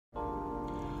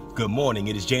Good morning.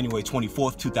 It is January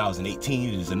 24th,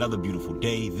 2018. It is another beautiful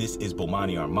day. This is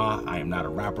Bomani Arma. I am not a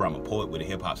rapper. I'm a poet with a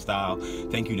hip-hop style.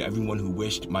 Thank you to everyone who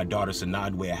wished my daughter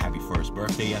Sanadwe a happy first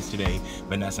birthday yesterday.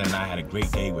 Vanessa and I had a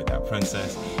great day with our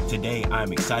princess. Today, I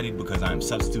am excited because I am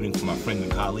substituting for my friend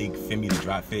and colleague, Femi the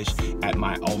Dry Fish, at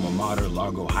my alma mater,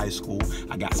 Largo High School.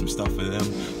 I got some stuff for them.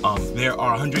 There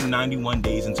are 191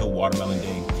 days until Watermelon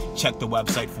Day. Check the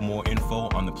website for more info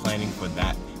on the planning for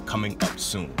that coming up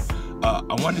soon.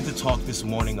 I wanted to talk this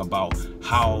morning about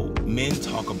how men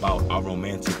talk about our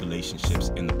romantic relationships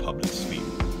in the public sphere,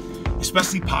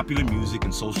 especially popular music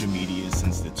and social media,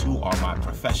 since the two are my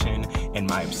profession and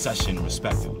my obsession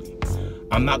respectively.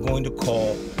 I'm not going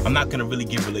to really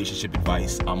give relationship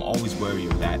advice. I'm always wary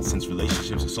of that, since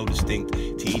relationships are so distinct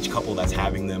to each couple that's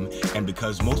having them, and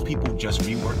because most people just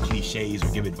rework cliches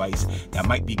or give advice that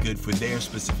might be good for their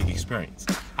specific experience.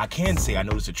 I can say I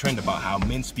noticed a trend about how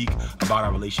men speak about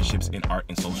our relationships in art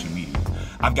and social media.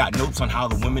 I've got notes on how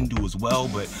the women do as well,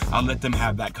 but I'll let them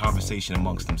have that conversation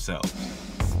amongst themselves.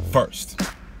 First,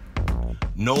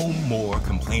 no more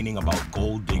complaining about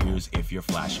gold diggers if you're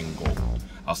flashing gold.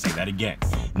 I'll say that again.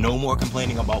 No more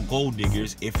complaining about gold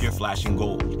diggers if you're flashing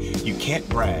gold. You can't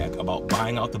brag about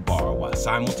buying out the bar while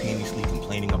simultaneously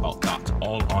complaining about dots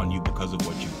all on you because of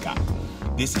what you've got.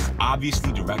 This is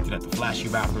obviously directed at the flashy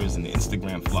rappers and the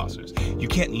Instagram flossers. You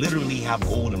can't literally have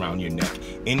gold around your neck,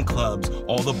 in clubs,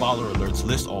 all the baller alerts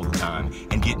list all the time,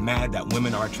 and get mad that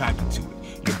women are attracted to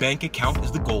it. Your bank account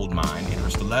is the gold mine, and her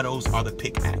stilettos are the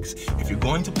pickaxe. If you're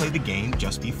going to play the game,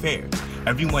 just be fair.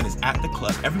 Everyone at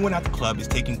the club is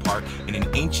taking part in an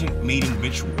ancient mating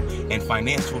ritual and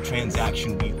financial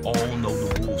transaction we all know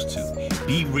the rules to.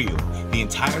 Be real. The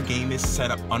entire game is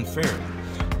set up unfairly.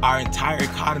 Our entire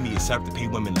economy is set up to pay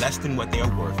women less than what they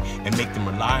are worth and make them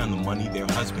rely on the money their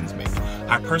husbands make.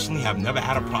 I personally have never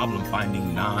had a problem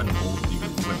finding non-gold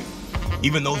digger women.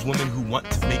 Even those women who want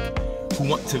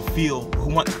to feel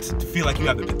like you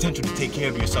have the potential to take care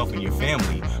of yourself and your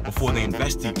family before they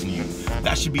invest in you,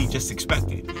 that should be just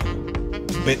expected.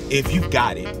 But if you've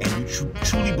got it and you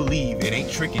truly believe it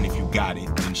ain't tricking if you got it,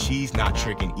 then she's not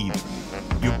tricking either.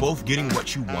 You're both getting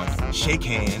what you want. Shake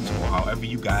hands, or however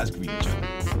you guys greet each other,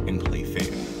 and play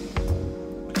fair.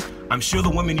 I'm sure the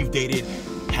women you've dated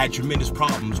had tremendous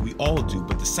problems. We all do.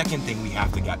 But the second thing we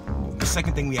have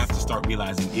to start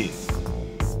realizing is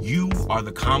you are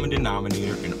the common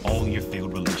denominator in all your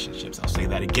failed relationships. I'll say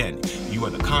that again. You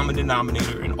are the common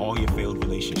denominator in all your failed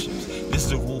relationships. This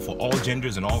is a rule for all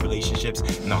genders and all relationships,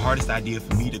 and the hardest idea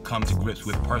for me to come to grips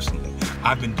with personally.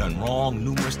 I've been done wrong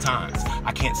numerous times.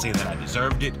 I can't say that I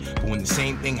deserved it, but when the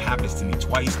same thing happens to me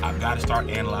twice, I've got to start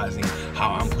analyzing how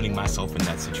I'm putting myself in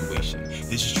that situation.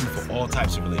 This is true for all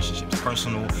types of relationships,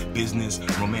 personal, business,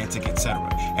 romantic, etc.,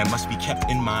 and must be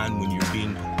kept in mind when you're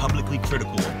being publicly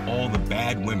critical of all the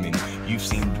bad women you've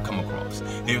seen come across.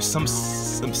 There's some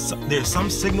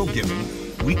signal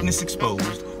given, weakness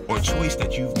exposed, or a choice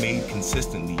that you've made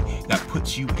consistently that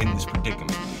puts you in this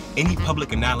predicament. Any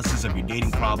public analysis of your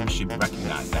dating problems should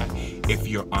recognize that, if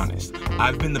you're honest.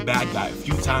 I've been the bad guy a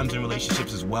few times in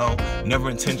relationships as well, never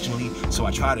intentionally, so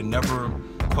I try to never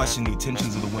question the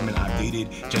intentions of the women I've dated,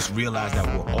 just realize that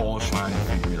we're all trying to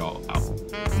figure it all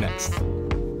out. Next.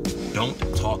 Don't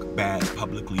talk bad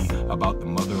publicly about the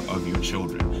mother of your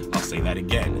children. I'll say that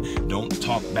again. Don't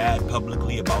talk bad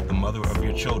publicly about the mother of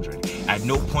your children. At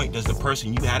no point does the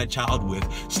person you had a child with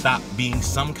stop being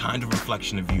some kind of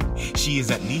reflection of you. She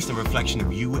is at least a reflection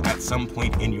of you at some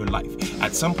point in your life.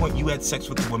 At some point you had sex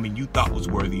with a woman you thought was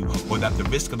worthy, or that the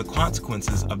risk of the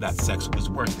consequences of that sex was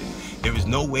worth it. There is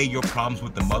no way your problems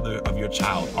with the mother of your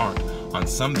child aren't, on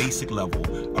some basic level,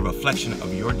 a reflection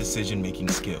of your decision-making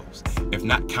skills, if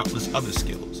not countless other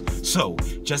skills. So,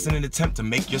 just in an attempt to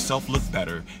make yourself look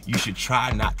better, you should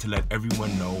try not to let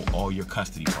everyone know all your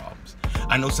custody problems.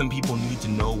 I know some people need to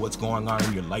know what's going on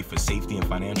in your life for safety and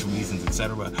financial reasons,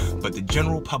 etc., but the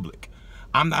general public,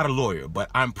 I'm not a lawyer, but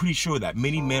I'm pretty sure that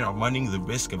many men are running the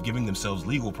risk of giving themselves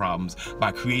legal problems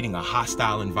by creating a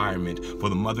hostile environment for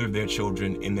the mother of their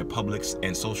children in their public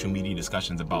and social media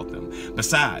discussions about them.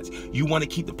 Besides, you want to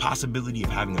keep the possibility of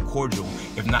having a cordial,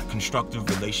 if not constructive,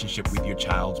 relationship with your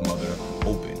child's mother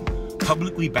open.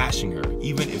 Publicly bashing her,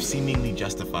 even if seemingly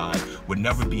justified, would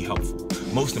never be helpful.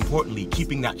 Most importantly,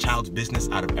 keeping that child's business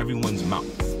out of everyone's mouth.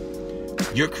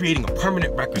 You're creating a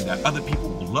permanent record that other people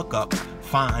will look up,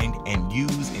 find, and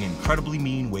use in incredibly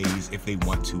mean ways if they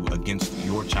want to against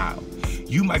your child.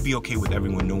 You might be okay with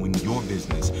everyone knowing your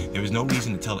business. There is no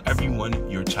reason to tell everyone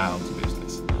your child's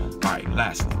business. All right,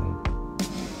 lastly,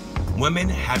 Women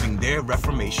having their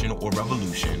reformation or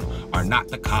revolution are not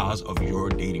the cause of your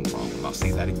dating problem. I'll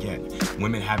say that again.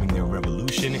 Women having their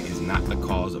revolution is not the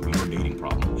cause of your dating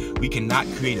problem. We cannot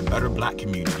create a better black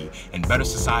community and better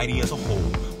society as a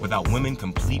whole without women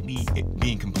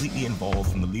being completely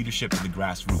involved from the leadership to the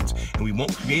grassroots. And we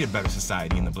won't create a better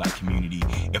society in the black community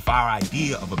if our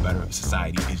idea of a better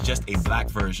society is just a black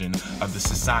version of the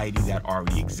society that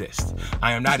already exists.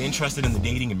 I am not interested in the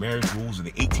dating and marriage rules of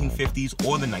the 1850s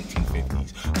or the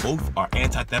 1950s. Both are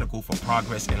antithetical for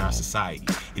progress in our society.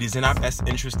 It is in our best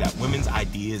interest that women's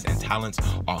ideas and talents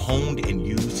are honed and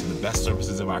used to the best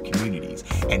services of our communities,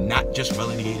 and not just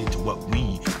relegated to what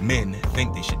we, men,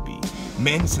 think they should be.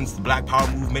 Men, since the Black Power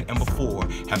movement and before,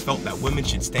 have felt that women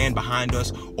should stand behind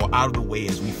us or out of the way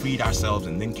as we freed ourselves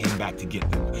and then came back to get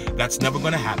them. That's never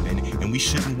going to happen, and we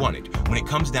shouldn't want it. When it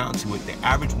comes down to it, the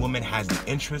average woman has the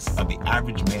interests of the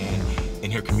average man in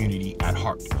her community at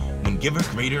heart. When given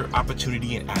greater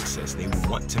opportunity and access, they will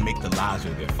want to make the lives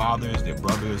of their fathers, their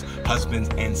brothers, husbands,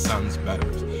 and sons better.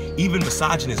 Even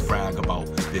misogynists brag about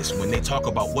this when they talk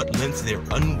about what lengths their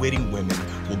unwitting women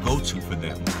will go to for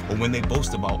them, or when they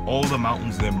boast about all the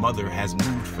mountains their mother has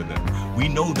moved for them. We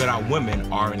know that our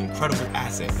women are an incredible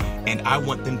asset, and I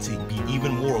want them to be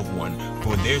even more of one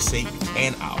for their sake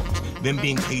and ours. Them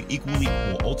being paid equally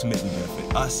will ultimately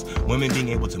benefit us. Women being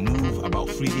able to move about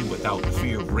freely without the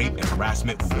fear of rape and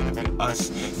harassment will benefit us.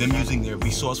 Them using their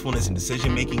resourcefulness and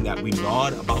decision-making that we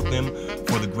laud about them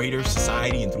for the greater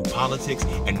society and through politics,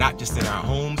 and not just in our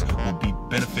homes, will be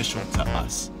beneficial to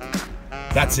us.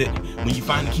 That's it. When you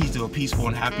find the keys to a peaceful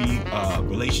and happy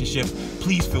relationship,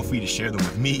 please feel free to share them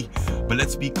with me. But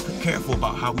let's be careful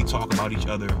about how we talk about each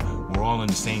other. We're all on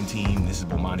the same team. This is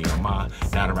Bomani Arma,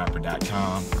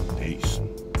 notarapper.com. Peace.